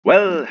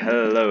Well,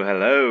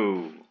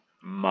 hello,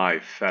 my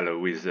fellow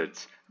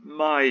wizards,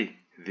 my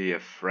dear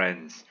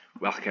friends.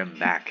 Welcome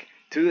back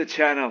to the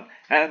channel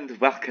and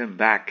welcome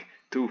back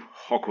to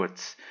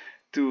Hogwarts,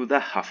 to the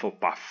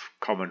Hufflepuff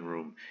common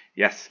room.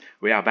 Yes,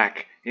 we are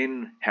back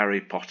in Harry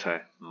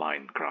Potter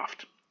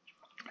Minecraft.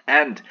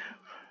 And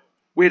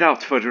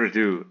without further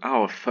ado,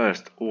 our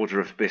first order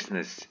of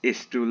business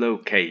is to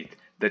locate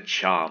the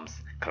Charms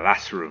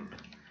classroom.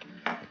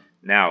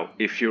 Now,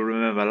 if you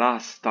remember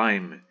last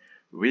time,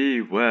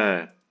 we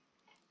were...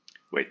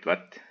 Wait,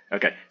 what?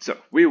 Okay, so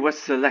we were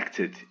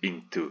selected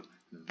into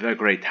the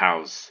Great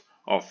House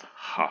of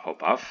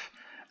Hufflepuff,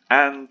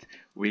 and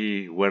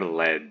we were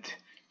led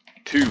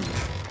to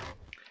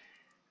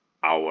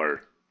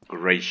our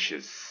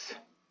gracious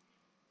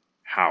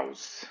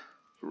house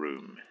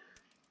room.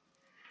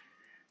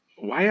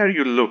 Why are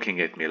you looking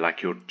at me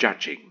like you're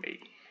judging me?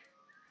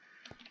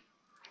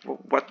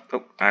 What?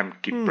 Oh, I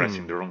keep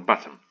pressing the wrong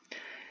button.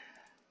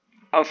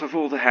 Out of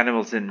all the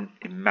animals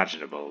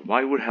imaginable,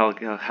 why would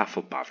Helga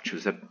Hufflepuff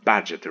choose a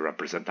badger to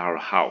represent our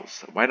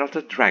house? Why not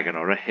a dragon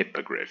or a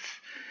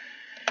hippogriff?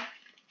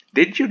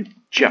 Did you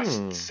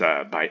just,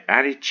 sir, by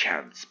any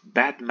chance,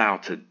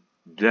 bad-mouthed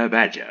the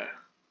badger?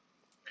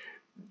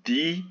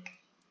 The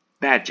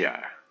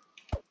badger.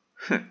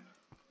 There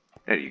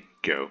you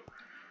go.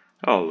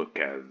 Oh, look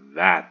at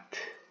that.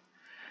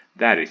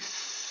 That is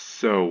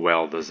so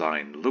well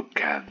designed.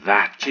 Look at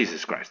that.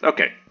 Jesus Christ.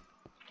 Okay.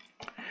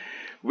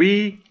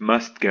 We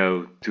must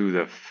go to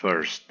the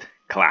first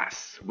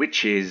class,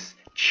 which is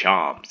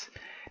Charms.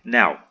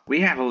 Now,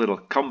 we have a little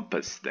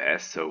compass there,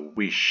 so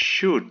we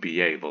should be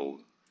able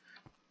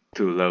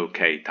to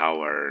locate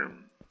our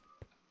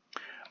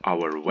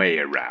way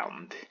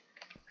around.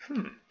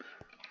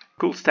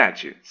 Cool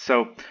statue.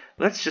 So,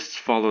 let's just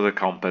follow the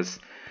compass.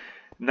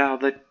 Now,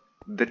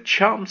 the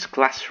Charms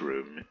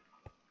classroom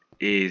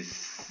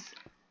is...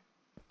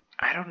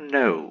 I don't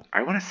know.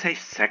 I want to say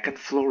second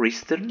floor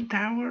Eastern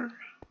Tower?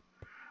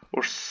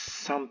 Or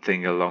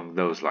something along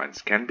those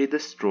lines. Can be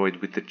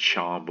destroyed with the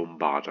Charm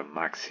Bombarda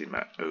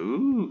Maxima.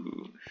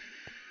 Ooh.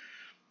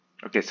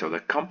 Okay, so the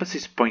compass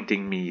is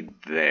pointing me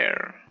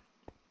there.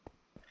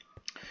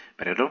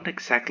 But I don't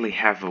exactly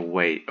have a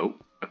way. Oh,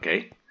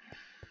 okay.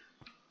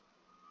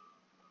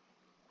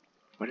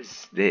 What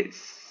is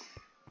this?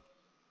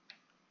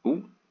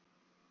 Ooh.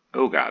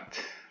 Oh god.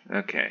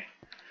 Okay.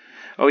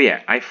 Oh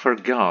yeah, I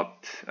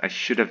forgot. I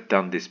should have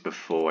done this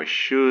before. I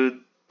should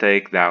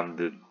take down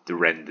the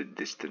rendered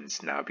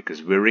distance now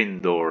because we're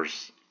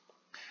indoors.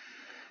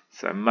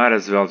 So I might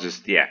as well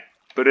just, yeah,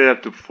 put it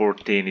up to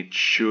 14. It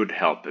should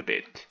help a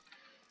bit.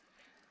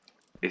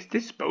 Is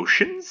this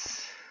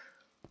potions?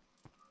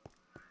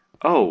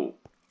 Oh,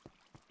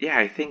 yeah,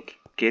 I think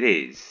it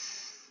is.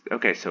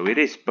 Okay, so it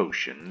is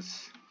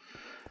potions.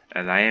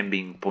 And I am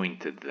being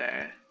pointed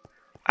there.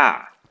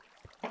 Ah,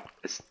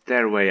 a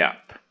stairway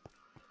up.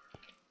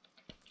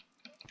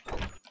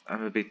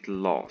 I'm a bit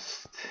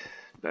lost.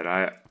 But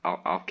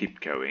I'll keep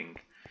going.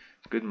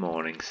 Good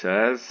morning,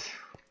 sirs.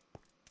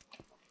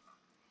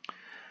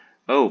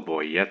 Oh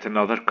boy, yet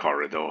another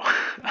corridor.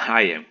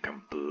 I am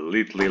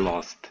completely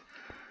lost.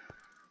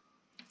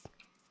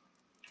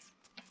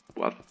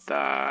 What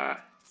the...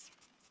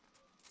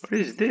 What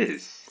is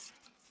this?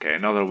 Okay,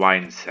 another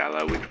wine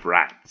cellar with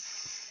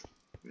rats.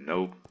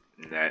 Nope.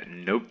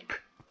 Nope.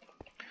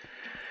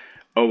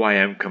 Oh, I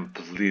am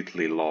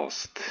completely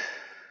lost.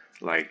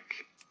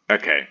 Like,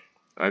 okay.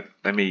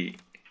 Let me...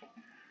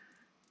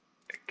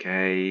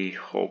 Okay,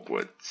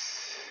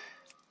 Hogwarts.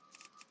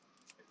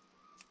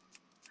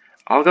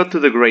 I'll go to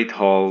the Great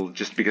Hall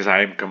just because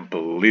I am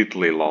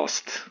completely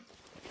lost.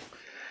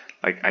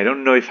 Like, I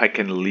don't know if I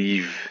can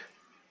leave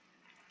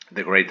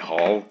the Great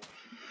Hall.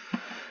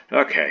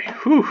 Okay,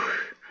 whew.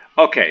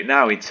 Okay,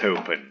 now it's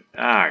open.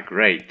 Ah,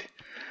 great.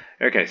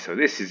 Okay, so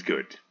this is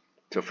good.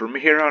 So from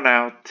here on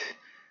out,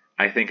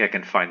 I think I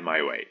can find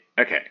my way.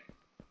 Okay.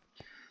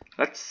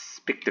 Let's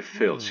speak to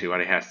Filch, see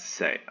what he has to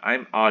say.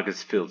 I'm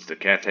Argus Filch, the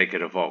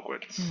caretaker of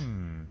Hogwarts.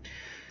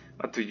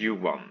 What do you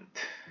want?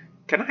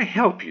 Can I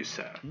help you,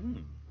 sir?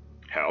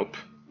 Help?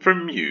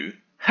 From you?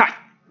 Ha!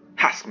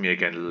 Ask me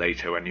again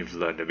later when you've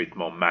learned a bit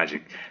more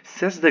magic,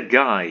 says the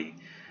guy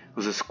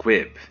who's a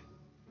squib.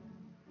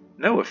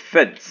 No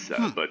offense,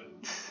 sir, but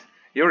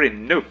you're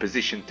in no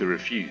position to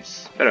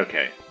refuse. But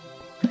okay.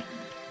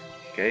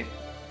 Okay.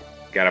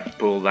 Gotta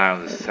pull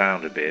down the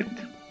sound a bit.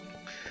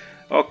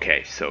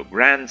 Okay, so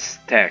grand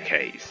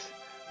staircase.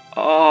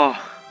 Oh,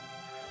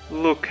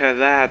 look at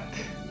that.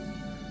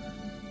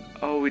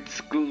 Oh, it's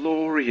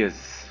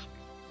glorious.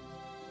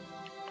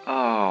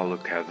 Oh,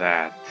 look at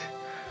that.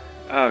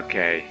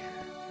 Okay.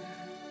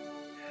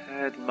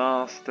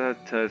 Headmaster,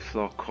 third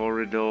floor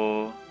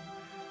corridor.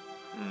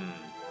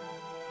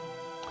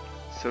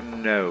 So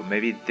no,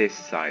 maybe this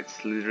side.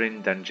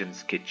 Slytherin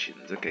Dungeons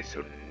Kitchens. Okay,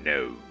 so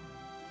no.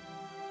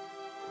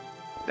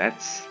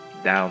 That's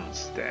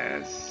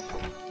downstairs.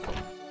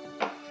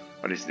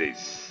 What is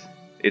this?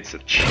 It's a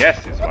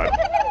chest, is what?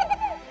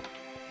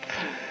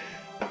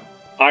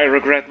 I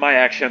regret my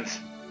actions.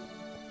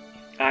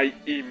 I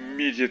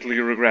immediately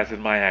regretted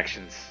my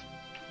actions.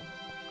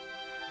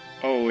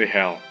 Holy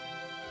hell.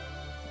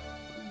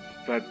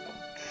 But...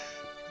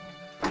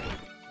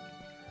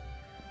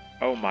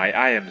 oh my,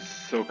 I am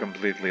so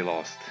completely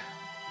lost.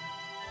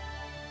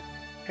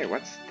 Hey,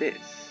 what's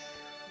this?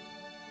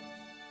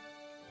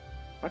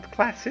 What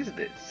class is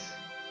this?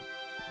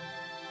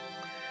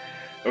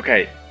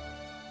 Okay,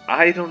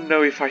 I don't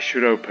know if I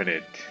should open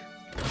it.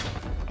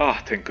 Ah,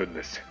 oh, thank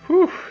goodness.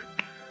 Whew.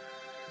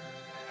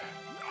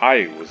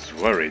 I was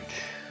worried.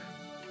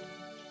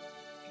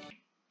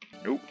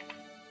 Nope.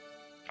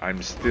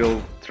 I'm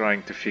still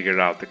trying to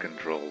figure out the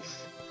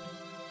controls.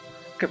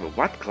 Okay, but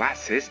what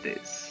class is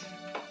this?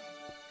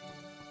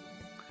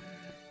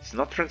 It's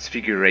not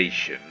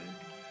Transfiguration.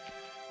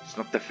 It's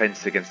not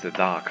Defense Against the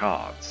Dark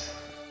Arts.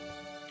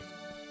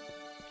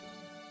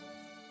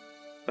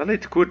 Well,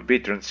 it could be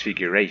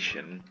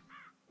Transfiguration.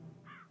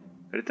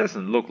 But it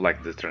doesn't look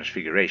like the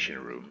Transfiguration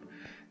room.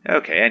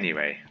 Okay,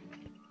 anyway.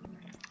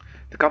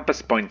 The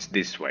compass points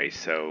this way,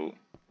 so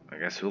I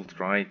guess we'll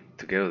try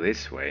to go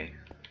this way.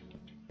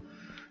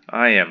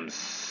 I am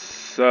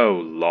so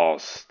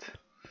lost.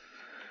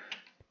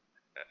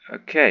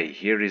 Okay,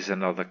 here is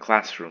another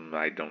classroom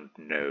I don't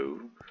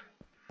know.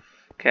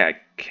 Okay, I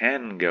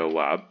can go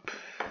up.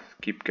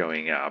 Keep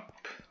going up.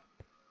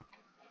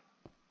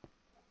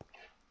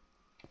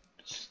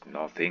 There's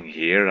nothing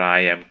here. I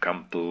am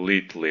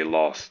completely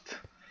lost.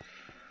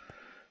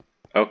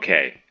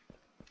 Okay,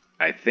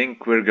 I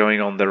think we're going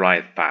on the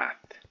right path.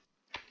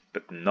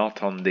 But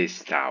not on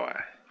this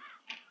tower.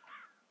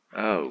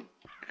 Oh,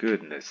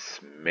 goodness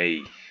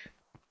me.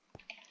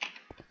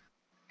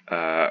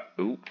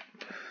 Ooh.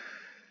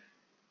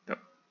 No.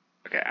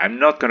 Okay, I'm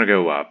not gonna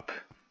go up,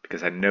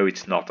 because I know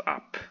it's not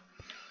up.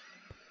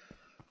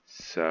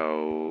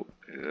 So,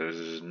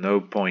 there's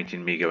no point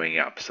in me going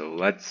up, so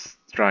let's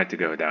try to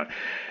go down.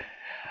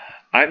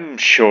 I'm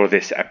sure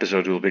this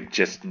episode will be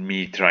just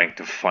me trying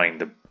to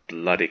find the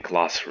bloody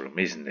classroom,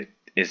 isn't it?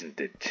 Isn't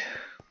it?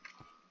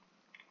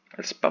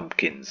 There's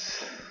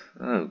pumpkins.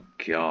 Oh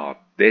god,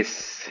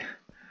 this...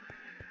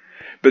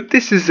 But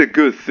this is a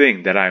good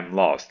thing that I'm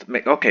lost.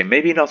 Okay,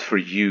 maybe not for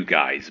you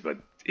guys, but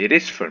it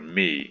is for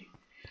me.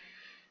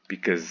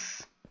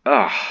 Because,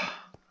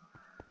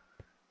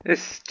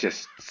 it's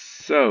just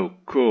so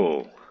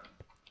cool.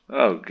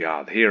 Oh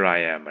god, here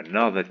I am,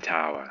 another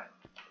tower.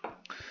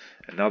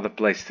 Another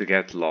place to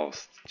get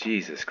lost.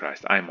 Jesus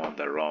Christ, I'm on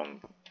the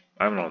wrong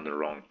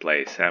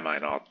place, am I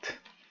not?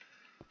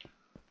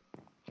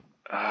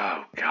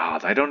 Oh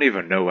god, I don't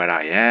even know where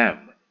I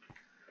am.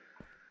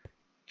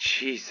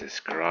 Jesus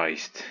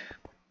Christ.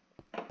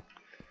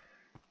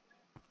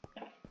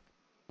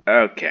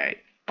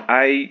 Okay,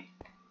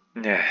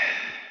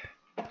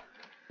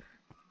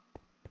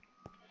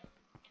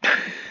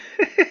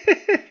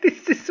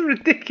 this is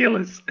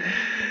ridiculous.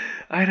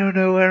 I don't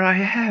know where I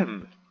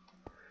am.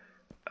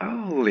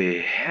 Holy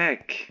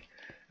heck.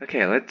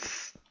 Okay,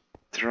 let's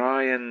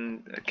try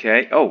and...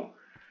 okay, oh.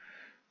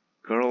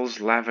 Girls'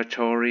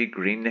 lavatory,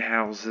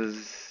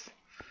 greenhouses.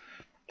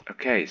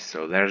 Okay,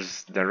 so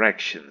there's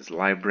directions.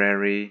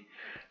 Library,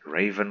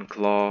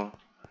 Ravenclaw.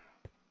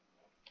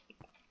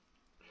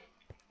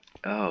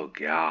 Oh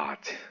god.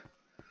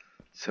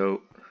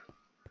 So...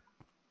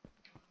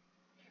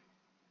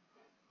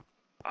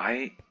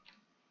 I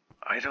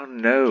don't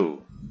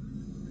know.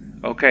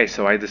 Okay,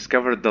 so I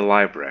discovered the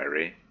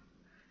library.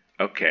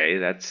 Okay,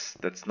 that's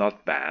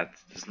not bad.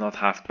 It's not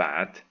half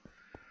bad.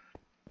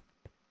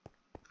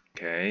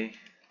 Okay.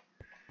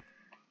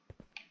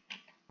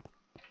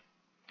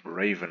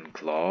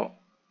 Ravenclaw.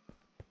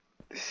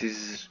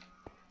 Is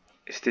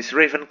this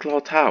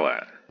Ravenclaw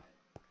Tower?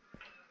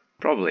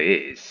 Probably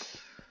is.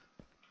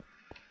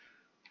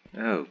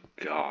 Oh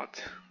god.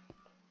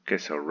 Okay,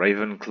 so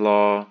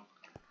Ravenclaw.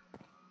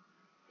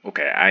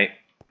 Okay, I'm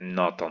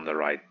not on the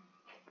right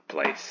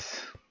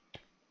place.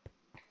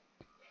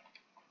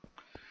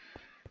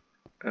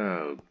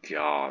 Oh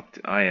god,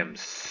 I am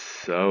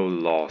so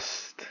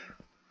lost.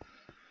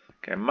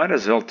 Okay, might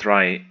as well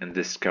try and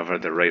discover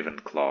the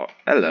Ravenclaw.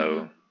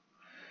 Hello.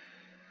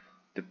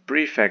 The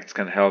prefects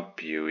can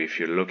help you if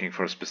you're looking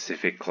for a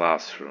specific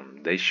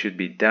classroom. They should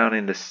be down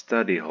in the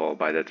study hall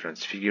by the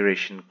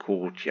Transfiguration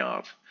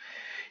Courtyard.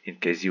 In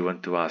case you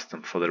want to ask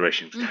them for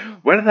directions.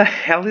 Where the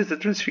hell is the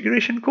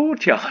Transfiguration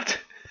Courtyard?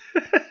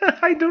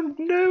 I don't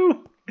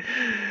know.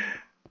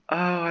 Oh,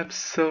 I'm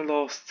so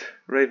lost.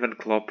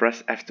 Ravenclaw,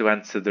 press F to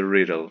answer the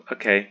riddle.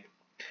 Okay.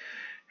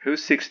 Who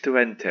seeks to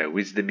enter?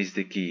 Wisdom is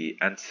the key.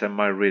 Answer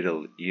my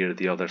riddle. Here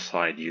the other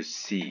side you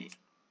see.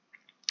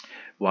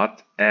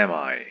 What am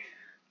I?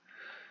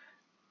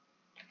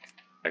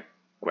 A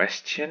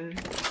question?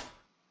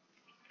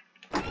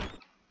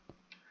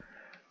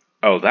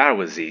 Oh, that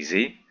was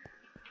easy.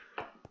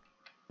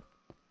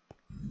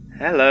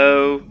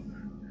 Hello.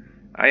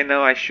 I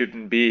know I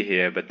shouldn't be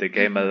here, but the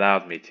game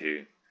allowed me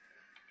to.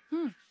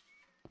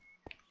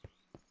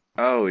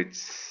 Oh,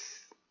 it's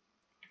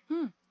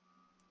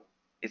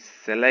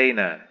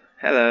Selena.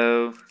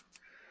 Hello.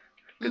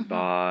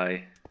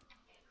 Goodbye.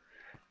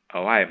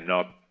 Oh, I am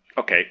not...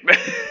 okay.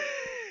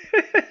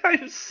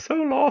 I'm so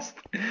lost.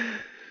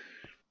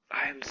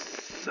 I'm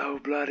so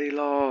bloody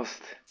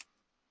lost.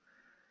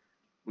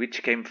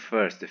 Which came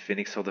first, the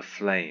phoenix or the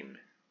flame?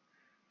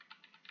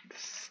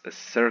 A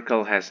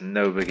circle has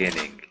no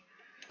beginning.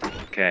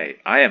 Okay,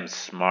 I am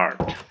smart.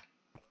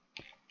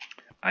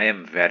 I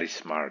am very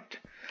smart.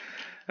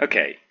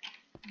 Okay,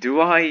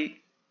 do I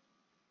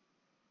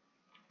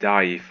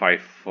die if I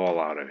fall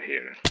out of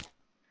here?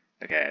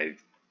 Okay,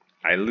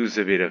 I lose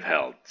a bit of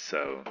health,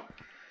 so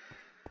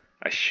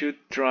I should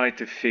try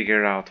to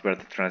figure out where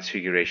the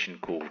transfiguration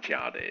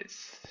courtyard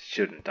is,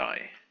 shouldn't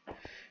I?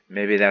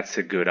 Maybe that's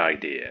a good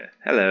idea.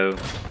 Hello.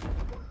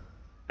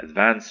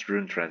 Advanced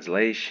rune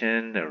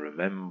translation, a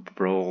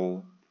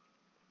remembrall,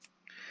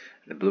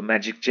 and a blue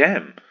magic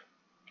gem.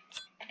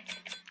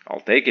 I'll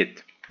take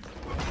it.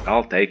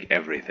 I'll take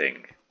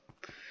everything.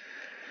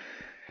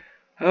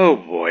 Oh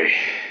boy.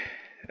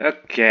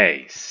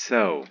 Okay,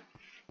 so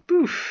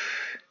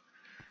poof.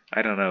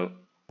 I don't know.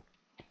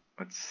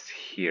 What's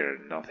here?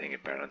 Nothing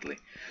apparently.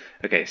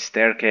 Okay,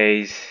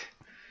 staircase.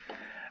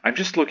 I'm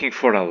just looking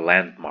for a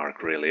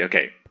landmark really.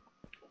 Okay.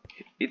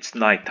 It's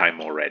nighttime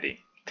already.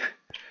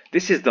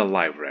 This is the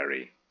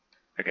library.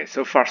 Okay,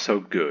 so far so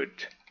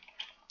good.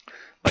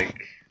 Like,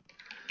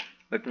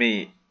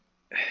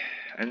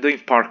 I'm doing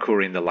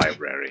parkour in the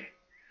library.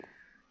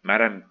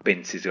 Madame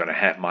Pins is gonna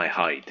have my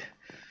hide.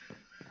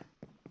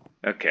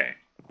 Okay,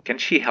 can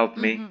she help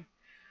me?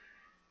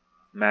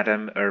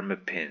 Madame Irma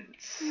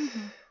Pins.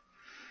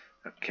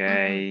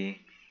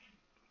 Okay.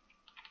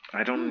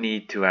 I don't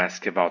need to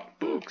ask about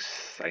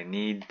books. I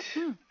need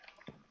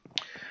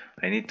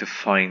to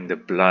find the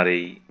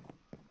bloody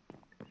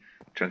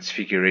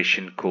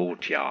transfiguration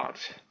courtyard.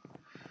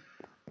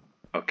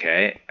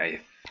 Okay, I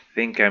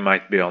think I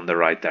might be on the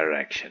right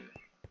direction.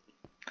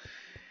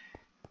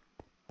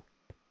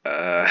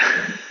 Oh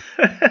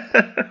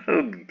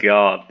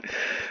god.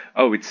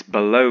 Oh, it's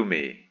below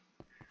me.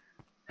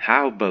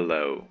 How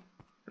below?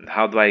 And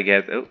how do I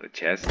get... Oh, a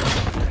chest.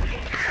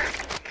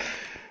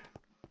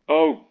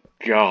 Oh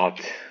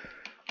god.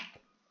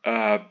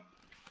 I'm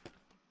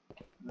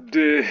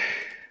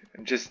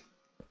just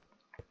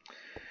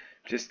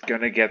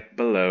gonna get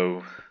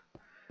below.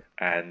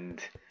 And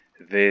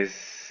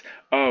this...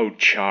 Oh,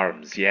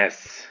 charms,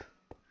 yes.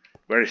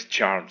 Where is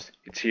charms?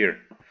 It's here.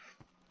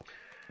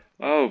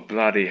 Oh,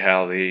 bloody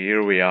hell,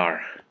 here we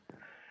are.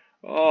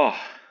 Oh,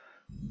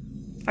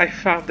 I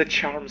found the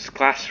charms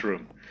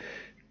classroom.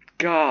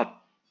 God,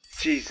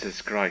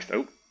 Jesus Christ.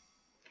 Oh.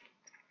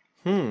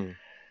 Oh,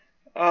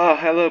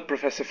 hello,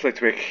 Professor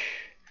Flitwick.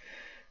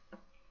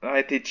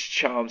 I teach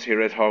charms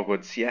here at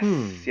Hogwarts. Yes,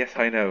 yes,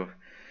 I know.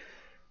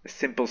 A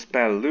simple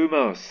spell,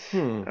 Lumos.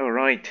 Oh,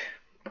 right.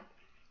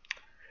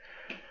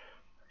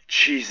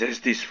 Jesus,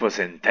 this was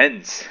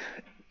intense.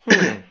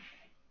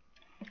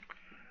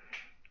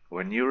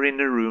 When you're in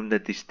a room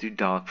that is too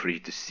dark for you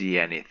to see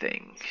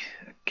anything,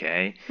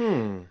 okay,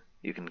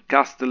 you can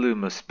cast the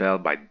Lumos spell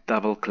by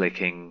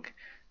double-clicking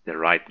the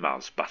right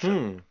mouse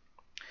button.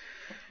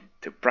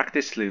 To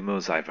practice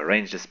Lumos, I've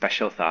arranged a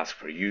special task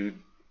for you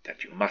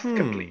that you must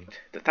complete.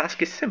 The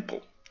task is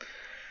simple.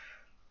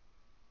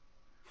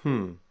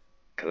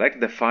 Collect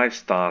the 5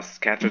 stars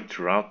scattered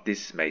throughout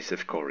this maze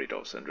of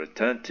corridors and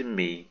return to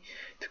me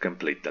to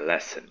complete the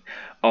lesson.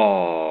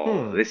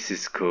 Oh, this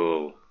is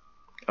cool.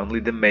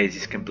 Only the maze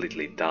is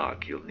completely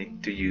dark. You'll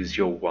need to use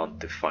your wand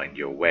to find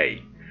your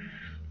way.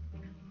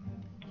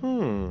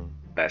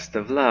 Best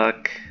of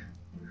luck.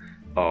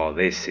 Oh,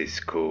 this is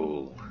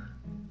cool.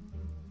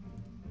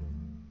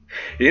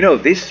 You know,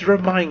 this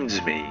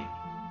reminds me.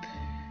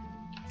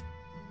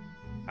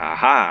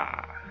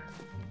 Aha!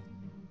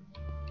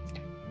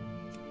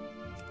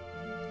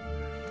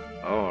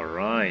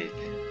 Alright.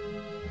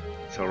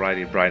 It's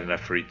already bright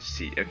enough for you to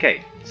see.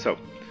 Okay, so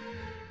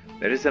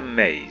there is a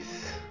maze.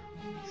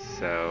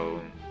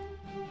 So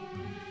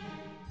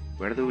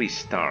where do we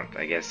start?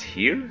 I guess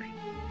here?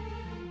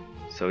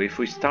 So if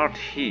we start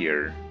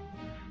here,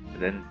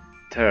 then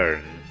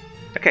turn.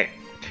 Okay,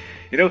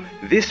 you know,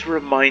 this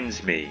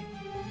reminds me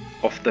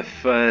of the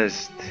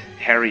first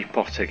Harry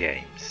Potter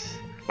games,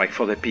 like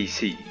for the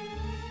PC.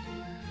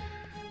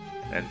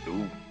 And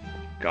ooh,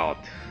 God,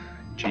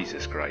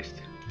 Jesus Christ.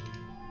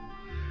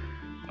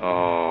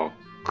 Oh,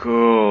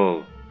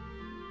 cool.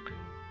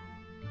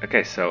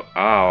 Okay, so,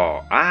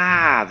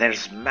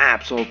 there's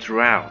maps all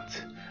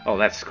throughout. Oh,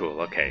 that's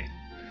cool, okay.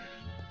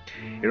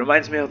 It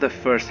reminds me of the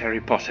first Harry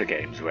Potter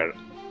games, where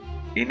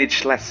in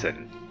each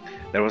lesson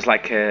there was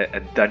like a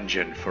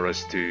dungeon for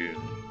us to...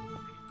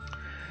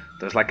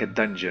 There's like a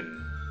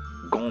dungeon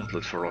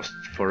gauntlet for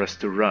us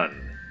to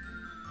run.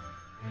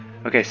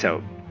 Okay,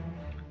 so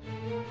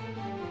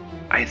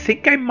I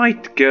think I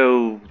might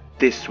go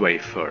this way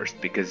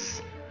first,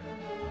 because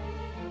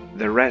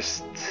the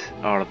rest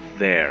are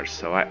there,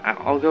 so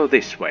I'll go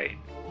this way.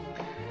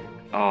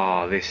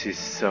 Oh, this is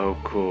so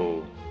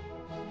cool.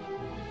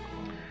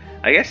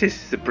 I guess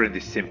this is pretty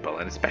simple,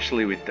 and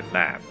especially with the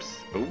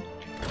maps. Oh.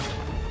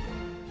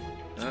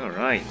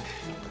 Alright.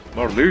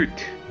 More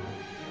loot.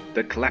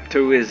 The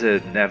Klepto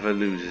Wizard never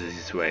loses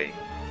his way.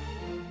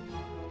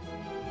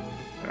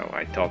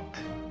 I thought...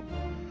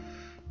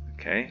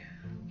 Okay.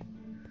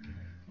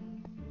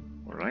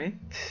 Alright.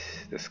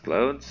 This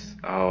clothes.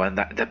 Oh, and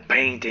the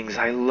paintings.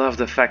 I love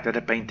the fact that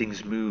the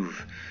paintings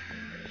move.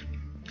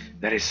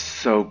 That is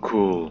so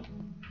cool.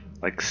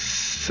 Like,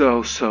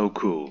 so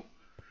cool.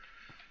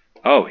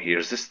 Oh,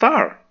 here's the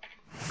star.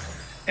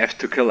 F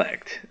to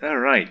collect.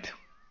 Alright.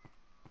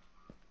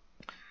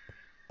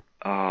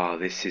 Oh,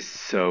 this is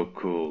so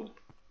cool.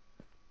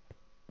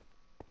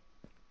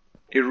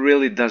 It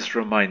really does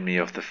remind me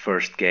of the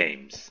first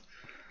games.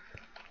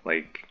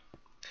 Like,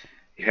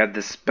 you had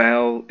the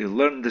spell, you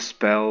learned the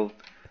spell,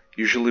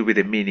 usually with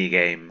a mini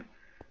game,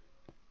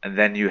 and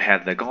then you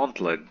had the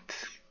gauntlet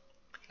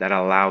that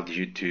allowed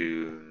you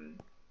to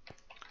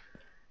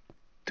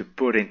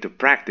put into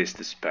practice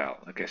the spell.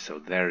 Okay, so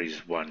there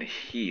is one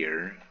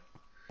here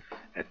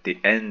at the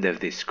end of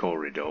this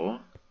corridor.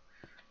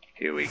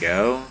 Here we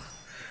go.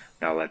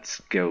 Now let's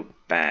go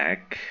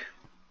back,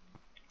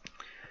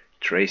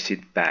 trace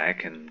it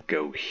back and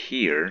go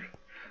here.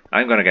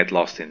 I'm gonna get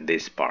lost in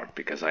this part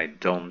because I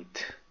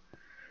don't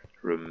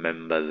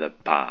remember the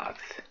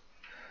path.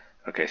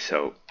 Okay,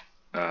 so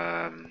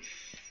I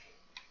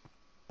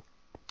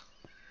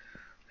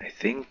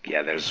think,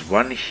 yeah, there's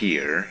one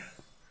here.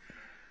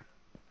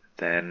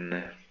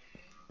 Then,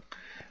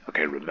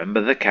 okay,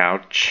 remember the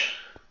couch.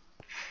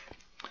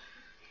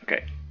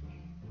 Okay,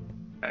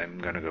 I'm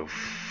gonna go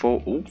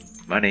for, ooh,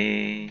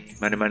 money.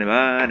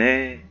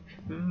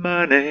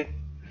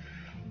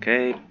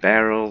 Okay,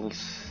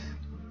 barrels.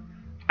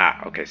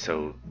 Ah, okay,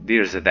 so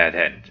there's a dead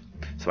end.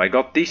 So I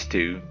got these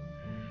two,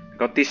 I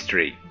got these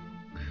three.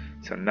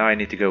 So now I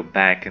need to go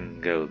back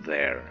and go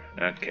there.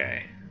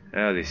 Okay,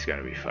 oh, this is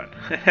gonna be fun.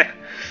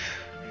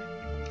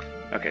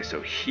 Okay,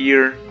 so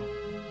here.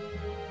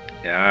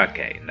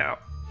 Okay, now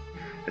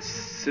as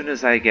soon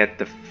as I get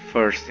the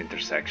first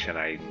intersection,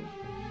 I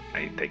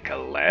take a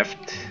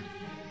left.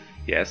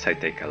 Yes, I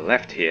take a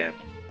left here.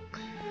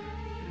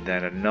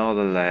 Then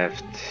another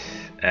left,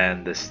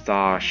 and the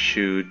star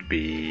should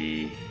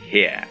be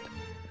here.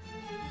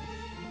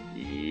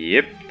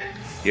 Yep,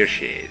 here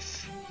she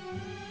is.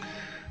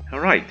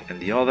 Alright, and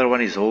the other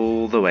one is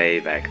all the way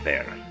back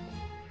there.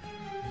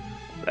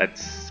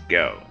 Let's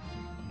go.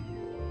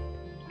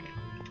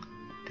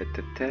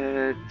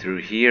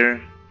 Through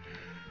here.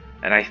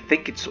 And I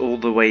think it's all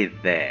the way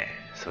there,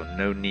 so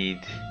no need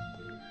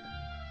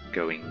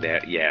going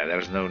there. Yeah,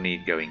 there's no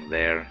need going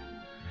there.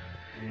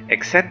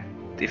 Except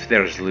if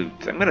there's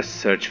loot. I'm gonna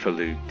search for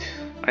loot.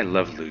 I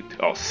love loot.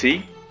 Oh,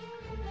 see?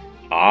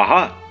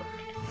 Aha!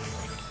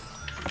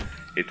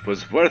 It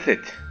was worth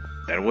it.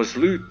 There was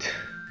loot.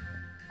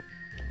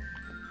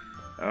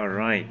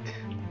 Alright.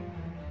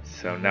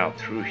 So now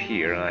through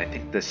here, and I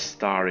think the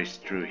star is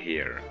through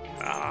here.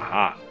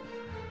 Aha!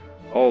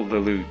 All the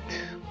loot.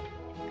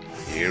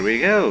 Here we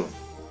go.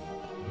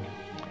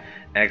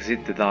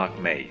 Exit the dark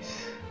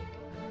maze.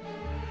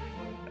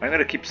 I'm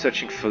gonna keep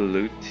searching for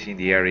loot in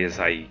the areas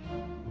I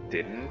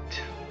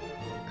didn't.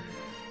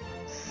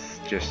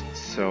 Just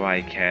so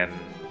I can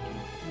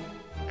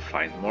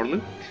find more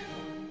loot.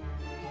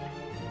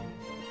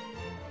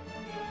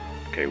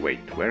 Okay, wait,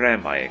 where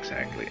am I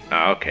exactly?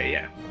 Ah, okay,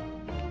 yeah.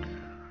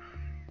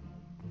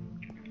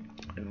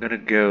 I'm gonna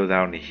go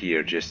down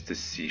here just to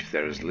see if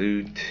there's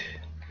loot.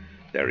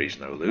 There is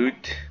no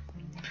loot.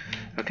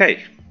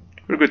 Okay,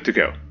 we're good to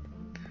go.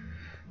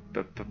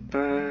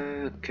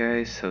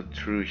 Okay, so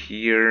through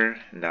here,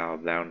 now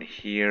down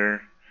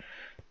here.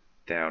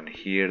 Down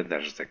here,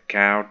 there's the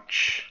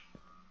couch.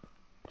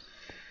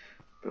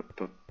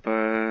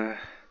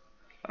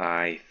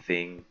 I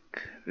think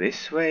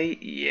this way?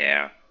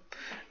 Yeah.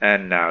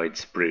 And now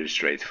it's pretty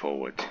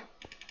straightforward.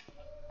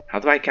 How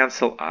do I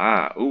cancel?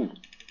 Ah, ooh.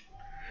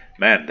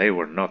 Man, they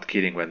were not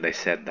kidding when they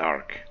said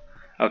dark.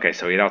 Okay,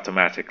 so it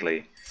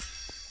automatically...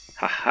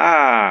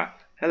 Haha!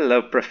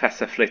 Hello,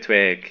 Professor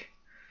Flitwick.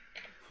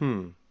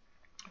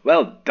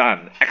 Well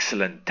done.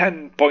 Excellent.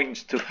 10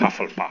 points to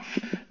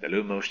Hufflepuff. The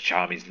Lumos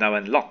Charm is now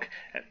unlocked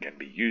and can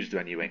be used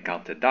when you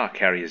encounter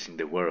dark areas in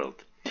the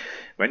world.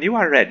 When you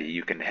are ready,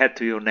 you can head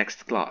to your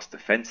next class,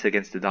 Defense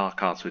Against the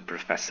Dark Arts with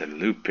Professor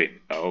Lupin.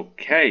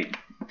 Okay.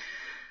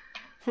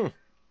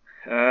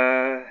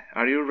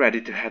 Are you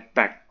ready to head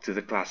back to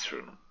the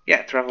classroom?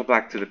 Yeah, travel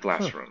back to the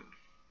classroom.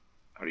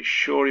 Are you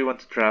sure you want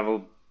to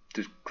travel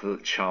to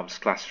Charm's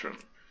classroom?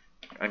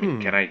 I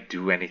mean, can I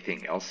do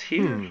anything else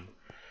here?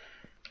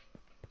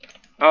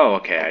 Oh,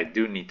 okay, I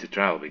do need to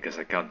travel because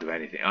I can't do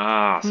anything.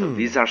 Ah, so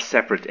these are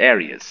separate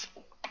areas.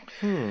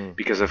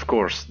 Because, of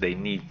course, they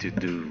need to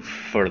do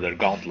further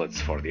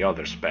gauntlets for the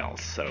other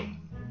spells, so...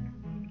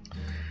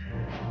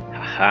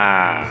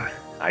 Haha!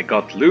 I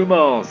got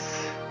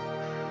Lumos!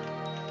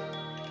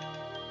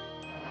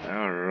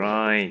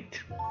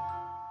 Alright.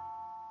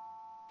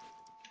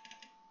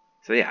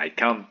 So yeah, I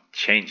can't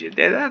change it.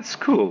 Yeah, that's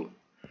cool.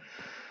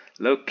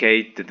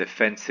 Locate the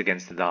Defense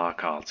Against the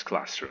Dark Arts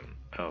classroom.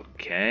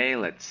 Okay,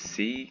 let's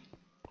see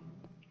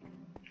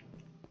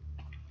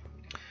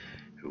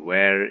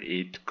where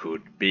it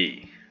could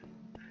be.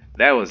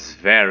 That was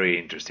very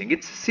interesting.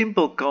 It's a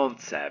simple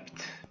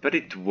concept, but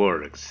it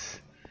works.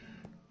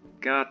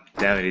 God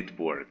damn it, it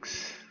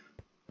works.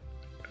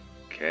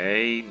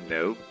 Okay,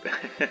 nope.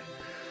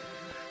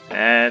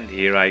 And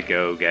here I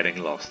go,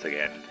 getting lost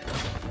again.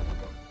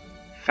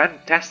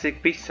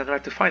 Fantastic beasts, I know where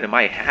to find them.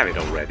 I have it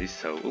already,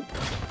 so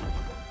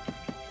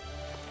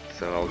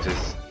I'll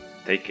just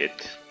take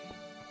it.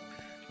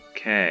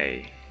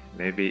 Okay,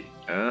 maybe.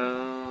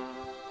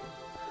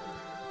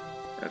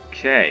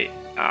 Okay,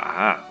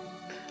 aha.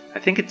 I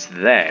think it's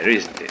there,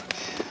 isn't it?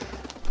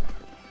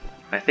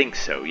 I think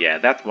so. Yeah,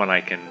 that one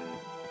I can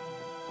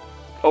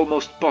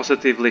almost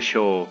positively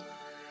show.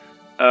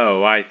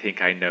 Oh, I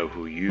think I know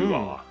who you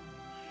are.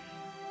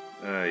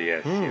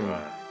 Yes, you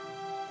are.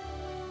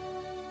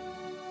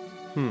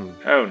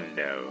 Oh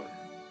no.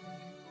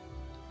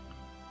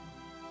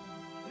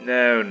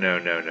 No, no,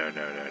 no, no,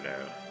 no, no,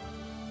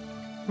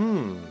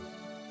 no.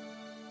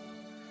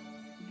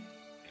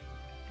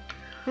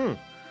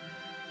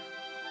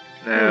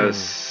 No,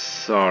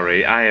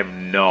 sorry, I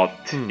am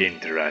not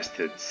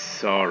interested.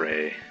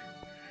 Sorry.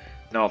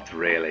 Not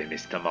really,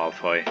 Mr.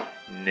 Malfoy.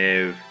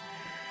 No.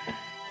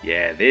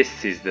 Yeah,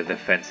 this is the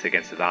defense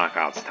against the Dark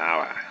Arts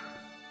Tower.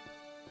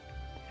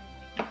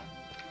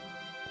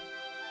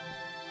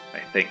 I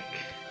think.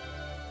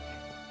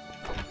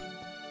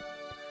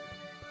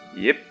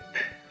 Yep.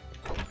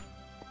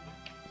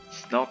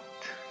 It's not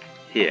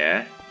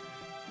here,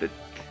 but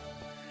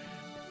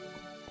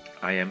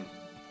I am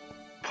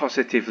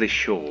positively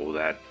sure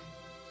that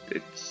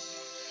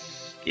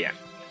it's... yeah.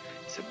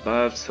 It's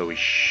above, so we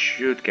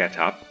should get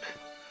up.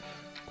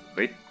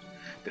 Wait.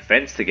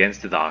 Defense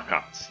against the Dark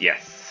Arts.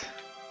 Yes.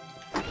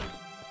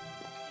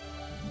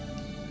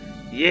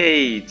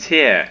 Yay, it's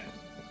here.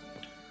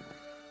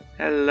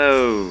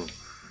 Hello.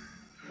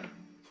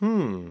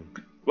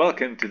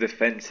 Welcome to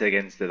Defense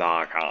Against the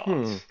Dark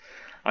Arts.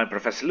 I'm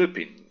Professor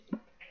Lupin,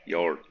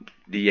 your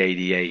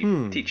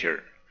DADA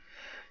teacher.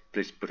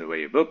 Please put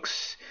away your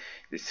books.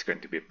 This is going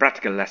to be a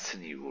practical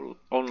lesson. You will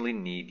only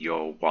need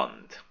your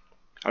wand.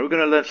 Are we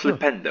going to learn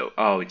Flipendo?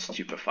 Oh, it's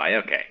Stupefy.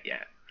 Okay,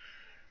 yeah.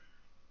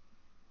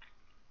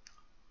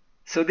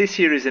 So this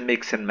here is a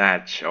mix and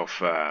match of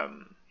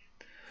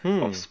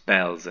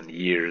spells and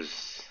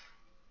years.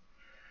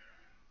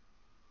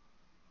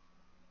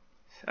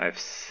 I've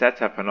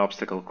set up an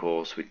obstacle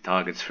course with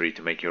targets for you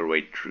to make your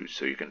way through,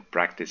 so you can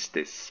practice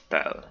this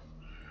spell.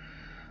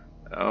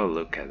 Oh,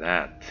 look at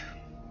that.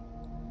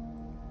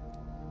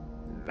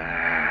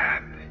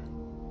 Man.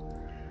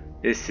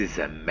 This is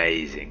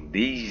amazing.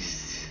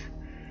 These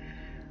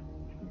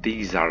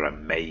are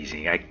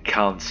amazing. I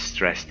can't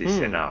stress this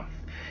enough.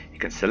 You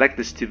can select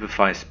the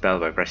Stupefy spell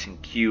by pressing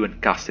Q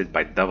and cast it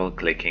by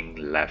double-clicking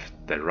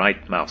the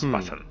right mouse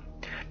button.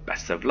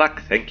 Best of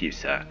luck. Thank you,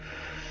 sir.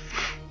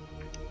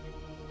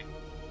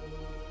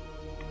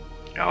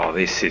 Oh,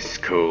 this is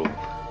cool.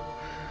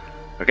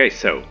 Okay,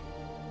 so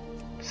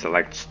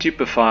select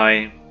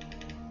Stupefy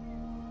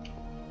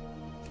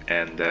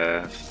and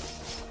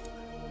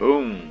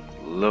boom,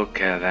 look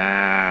at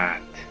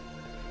that.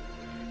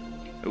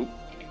 Oh.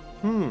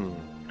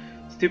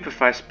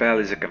 Stupefy spell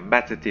is a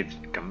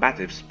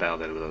combative spell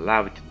that will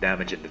allow you to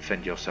damage and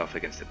defend yourself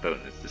against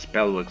opponents. The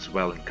spell works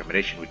well in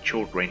combination with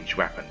short-range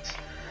weapons.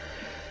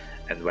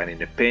 And when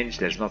in a pinch,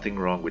 there's nothing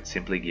wrong with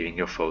simply giving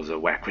your foes a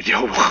whack with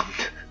your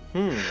wand.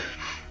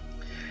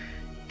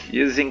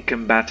 Using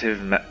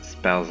combative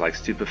spells like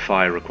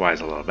Stupefy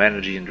requires a lot of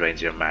energy and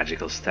drains your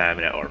magical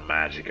stamina or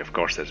magic. Of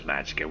course there's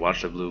magic.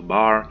 Watch the blue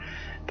bar.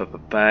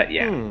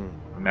 Yeah.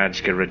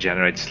 Magic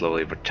regenerates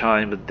slowly over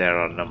time, but there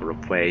are a number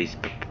of ways.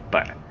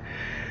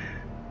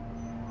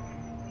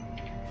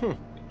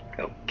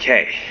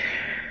 Okay.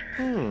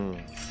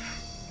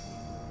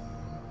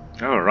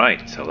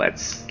 Alright, so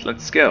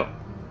let's go.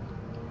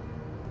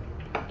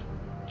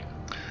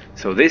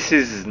 So this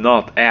is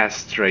not as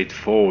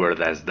straightforward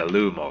as the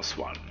Lumos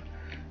one.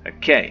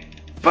 Okay,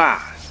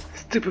 bah!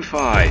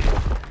 Stupefy!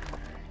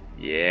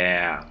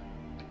 Yeah.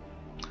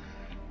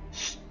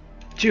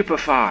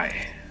 Stupefy!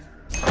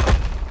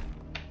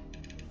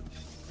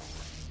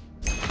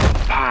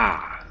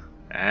 Bah!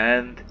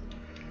 And...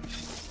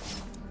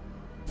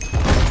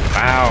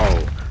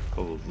 wow!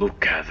 Oh,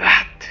 look at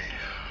that!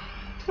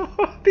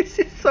 This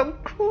is so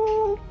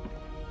cool!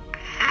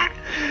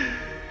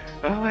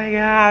 Oh my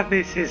god,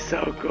 this is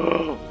so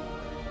cool!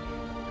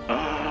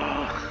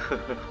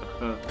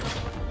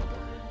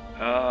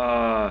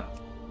 Oh,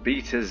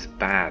 Beater's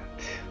bat.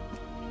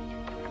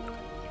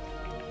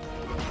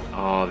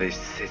 Oh,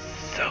 this is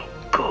so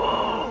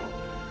cool!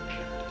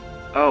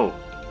 Oh.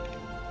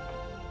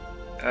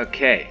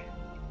 Okay.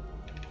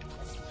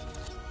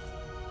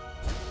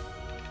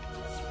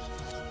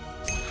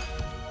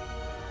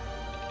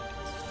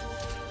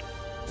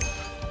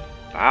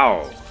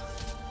 Wow.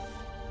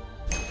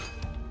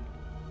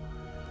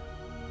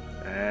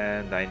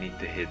 And I need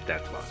to hit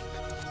that one.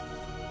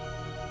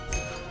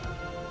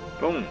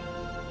 Boom.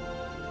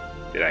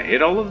 Did I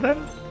hit all of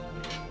them?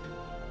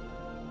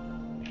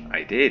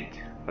 I did.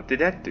 What did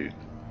that do?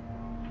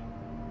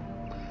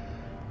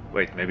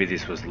 Wait, maybe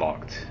this was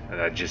locked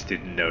and I just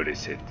didn't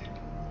notice it.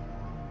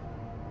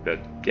 But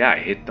yeah, I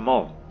hit them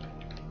all.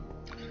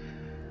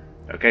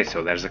 Okay,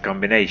 so there's a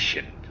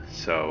combination.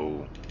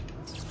 So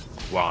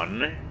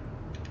 1,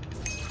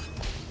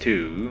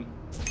 2,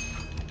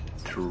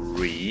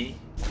 3,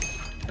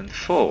 and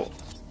 4.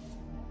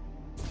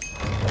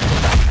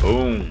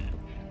 Boom.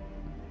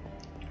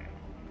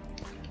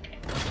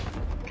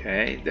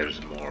 Okay,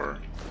 there's more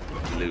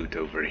loot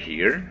over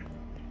here.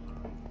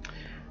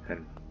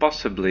 And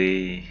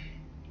possibly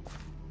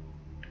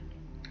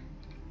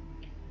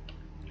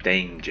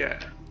danger.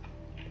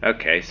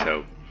 Okay,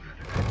 so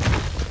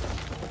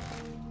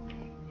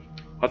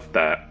what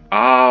the?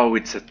 Oh,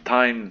 it's a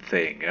time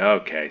thing.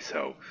 Okay,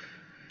 so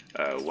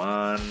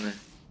 1,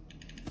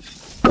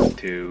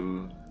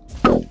 2,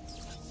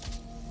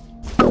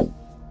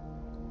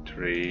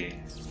 3,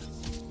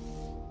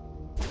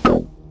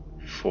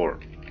 4.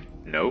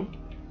 No.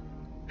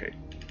 Okay.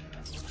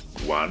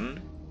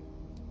 1,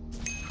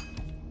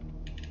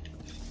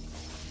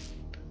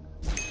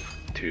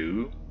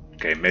 2.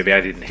 Okay, maybe I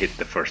didn't hit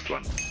the first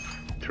one.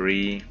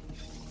 3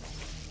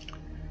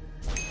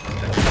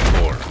 and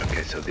 4.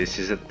 Okay, so this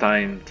is a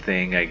time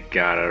thing I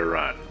gotta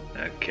run.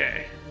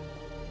 Okay.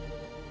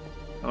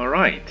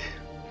 Alright.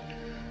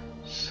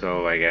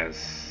 So I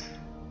guess...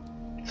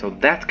 So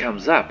that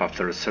comes up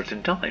after a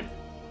certain time.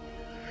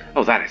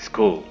 Oh, that is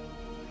cool.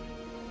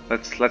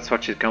 Let's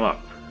watch it come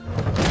up.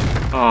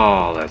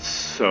 Oh, that's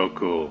so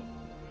cool.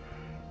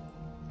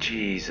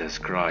 Jesus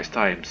Christ,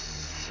 I am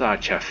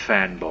such a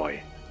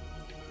fanboy.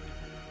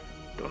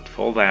 Don't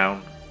fall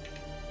down.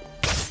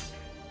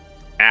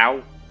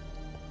 Ow.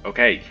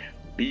 Okay,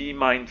 be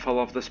mindful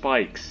of the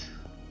spikes.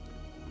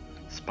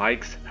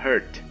 Spikes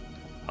hurt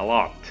a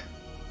lot.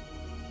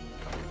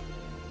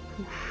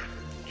 Oof.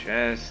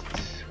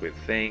 Chests with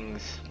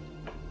things.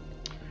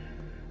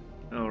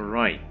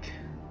 Alright.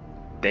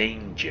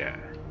 Danger.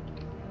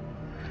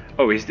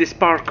 Oh, is this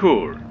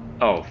parkour?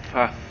 Oh,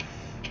 for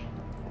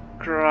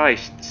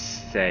Christ's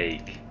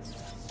sake.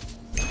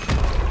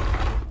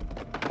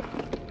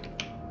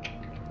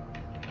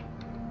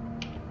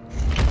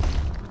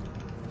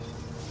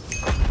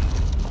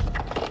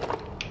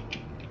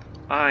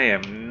 I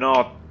am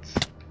not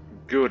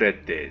good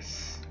at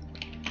this.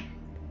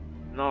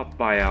 Not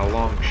by a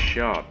long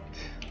shot.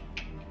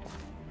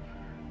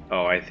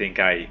 Oh, I think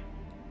I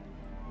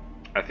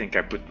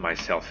put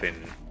myself in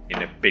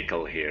a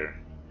pickle here.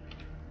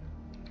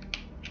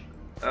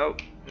 Oh,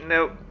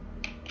 no.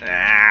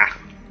 Ah.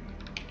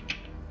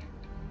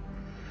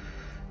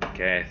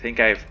 Okay, I think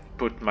I've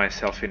put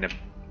myself in a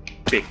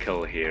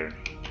pickle here.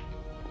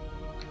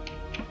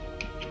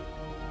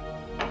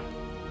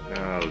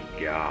 Oh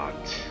God.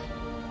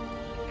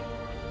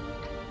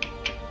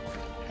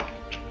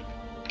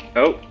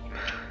 Oh,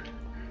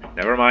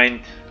 never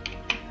mind.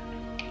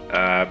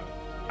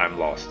 I'm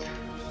lost.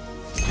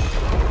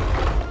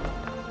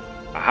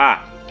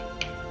 Aha!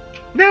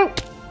 No!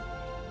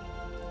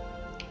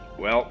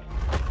 Well,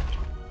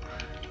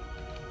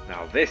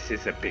 now this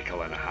is a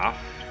pickle and a half.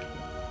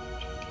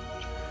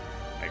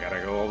 I gotta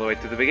go all the way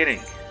to the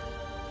beginning.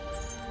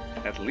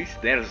 At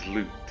least there's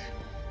loot.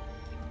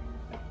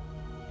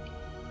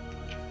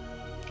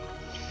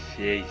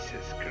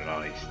 Jesus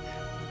Christ.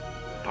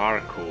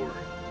 Parkour.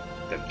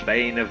 The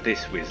bane of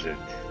this wizard.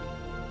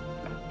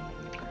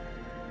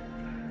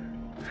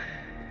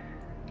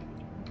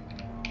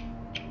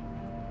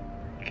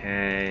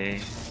 Okay.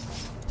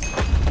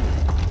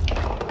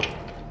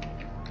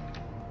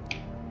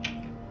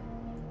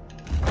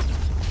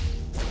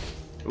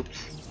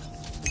 Oops.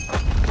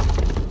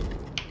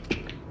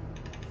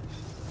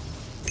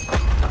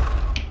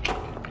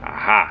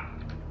 Aha.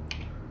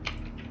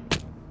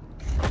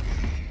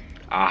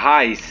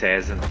 Aha, he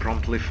says, and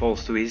promptly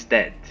falls to his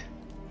death.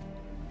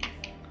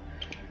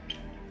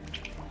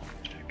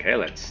 Okay,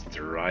 let's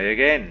try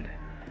again.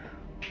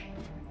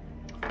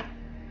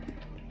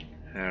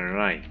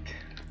 Alright.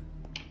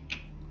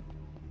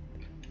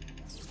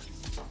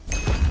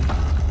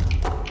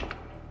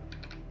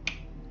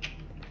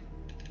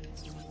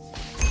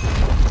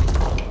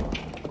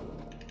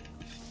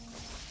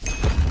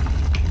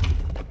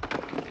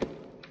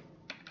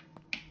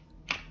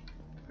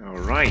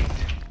 Alright.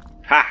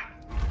 Ha!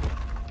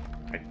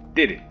 I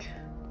did it.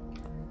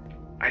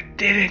 I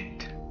did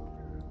it!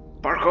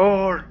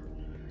 Parkour!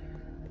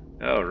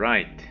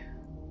 Alright.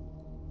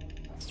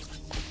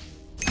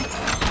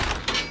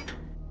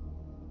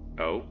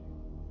 Oh.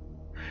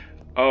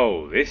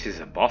 Oh, this is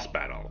a boss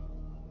battle.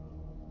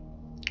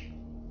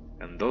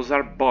 And those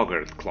are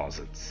boggart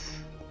closets.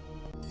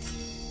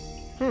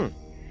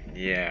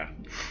 Yeah.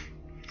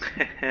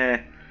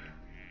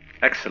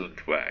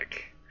 Excellent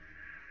work.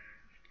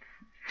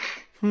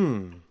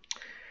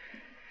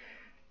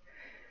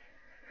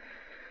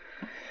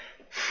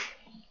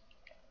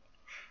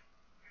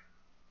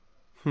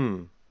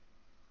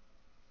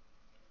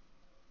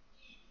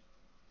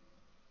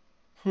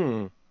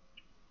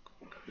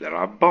 There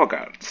are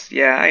boggarts.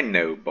 Yeah, I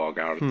know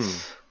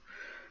boggarts.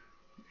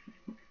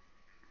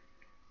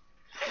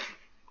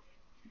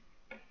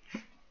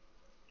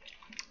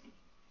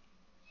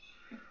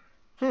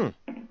 So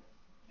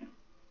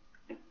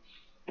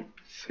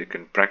you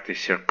can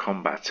practice your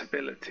combat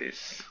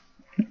abilities.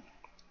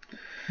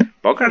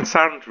 Bogarts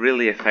aren't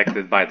really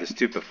affected by the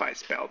Stupefy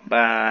spell, but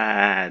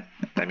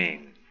I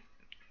mean,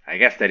 I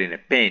guess they're in a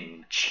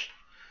pinch.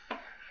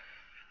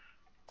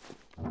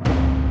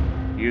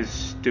 Use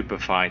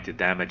Stupefy to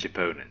damage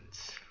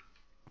opponents.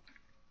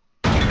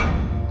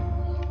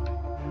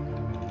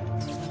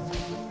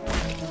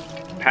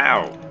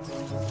 Pow!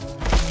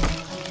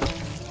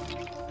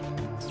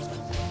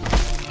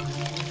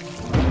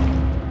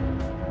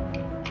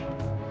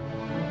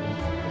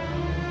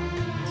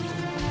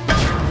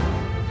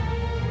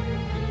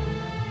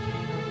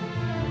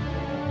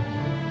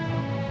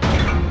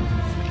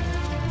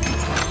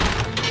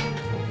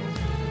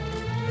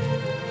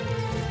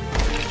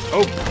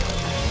 Oh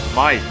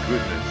my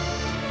goodness.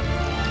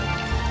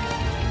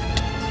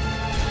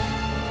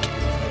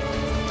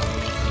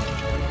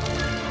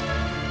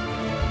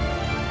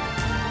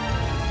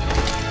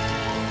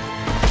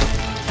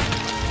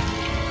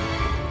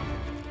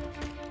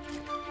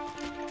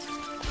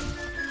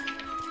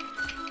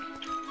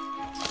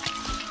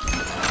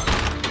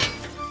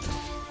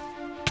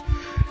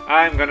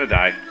 I'm gonna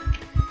die.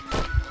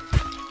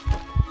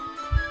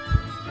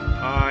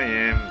 I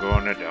am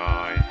gonna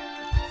die.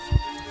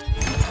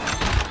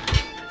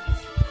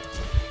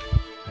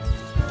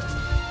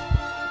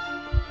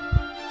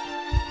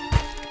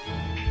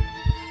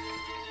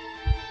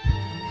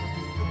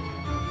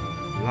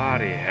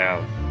 Bloody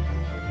hell.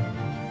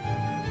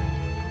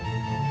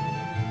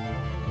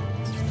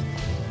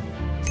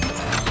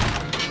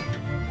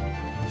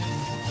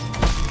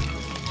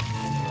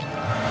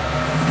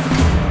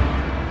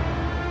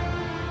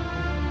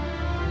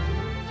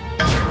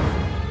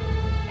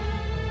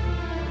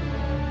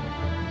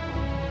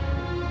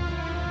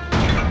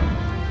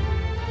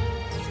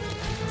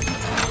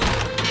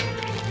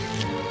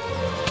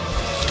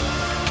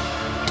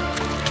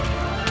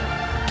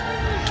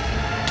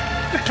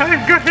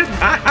 I'm gonna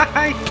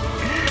die!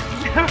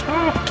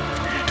 No!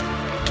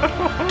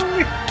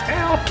 Holy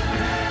hell!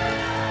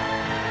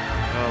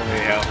 Holy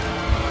hell.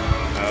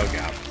 Oh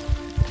god.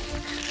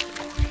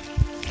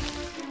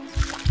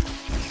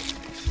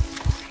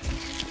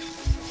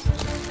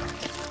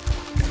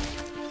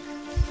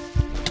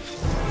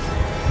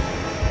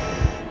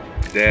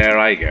 There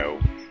I go.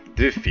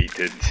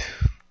 Defeated.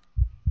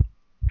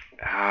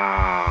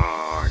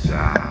 Oh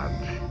god.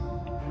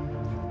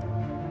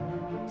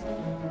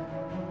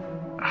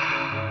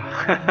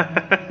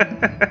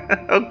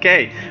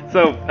 Okay,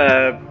 so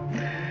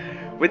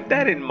with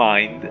that in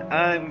mind,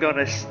 I'm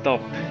gonna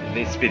stop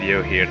this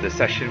video here. The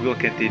session will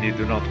continue,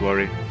 do not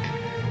worry,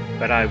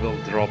 but I will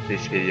drop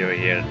this video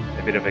here,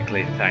 a bit of a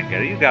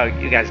cliffhanger.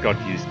 You guys got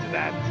used to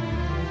that.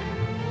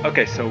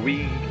 Okay, so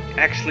we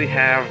actually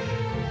have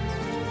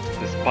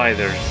the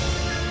spiders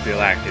still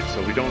active,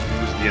 so we don't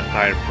lose the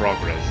entire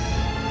progress,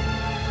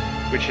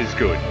 which is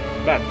good.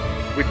 But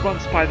with one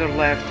spider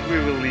left, we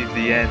will leave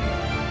the end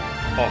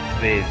of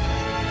this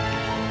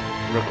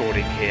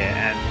recording here,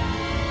 and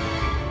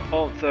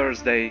on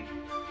Thursday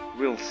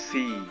we'll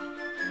see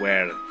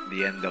where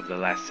the end of the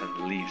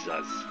lesson leaves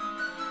us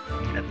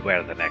and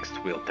where the next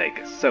will take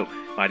us. So,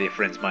 my dear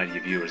friends, my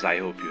dear viewers, I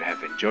hope you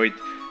have enjoyed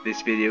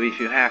this video.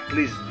 If you have,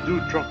 please do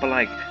drop a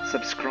like,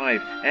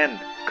 subscribe, and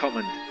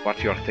comment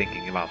what you're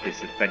thinking about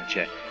this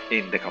adventure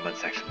in the comment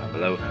section down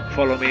below.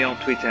 Follow me on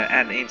Twitter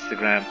and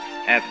Instagram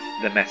at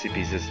The Messy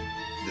Pieces,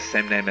 the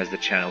same name as the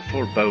channel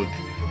for both.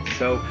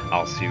 So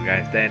I'll see you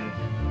guys then.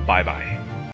 Bye bye.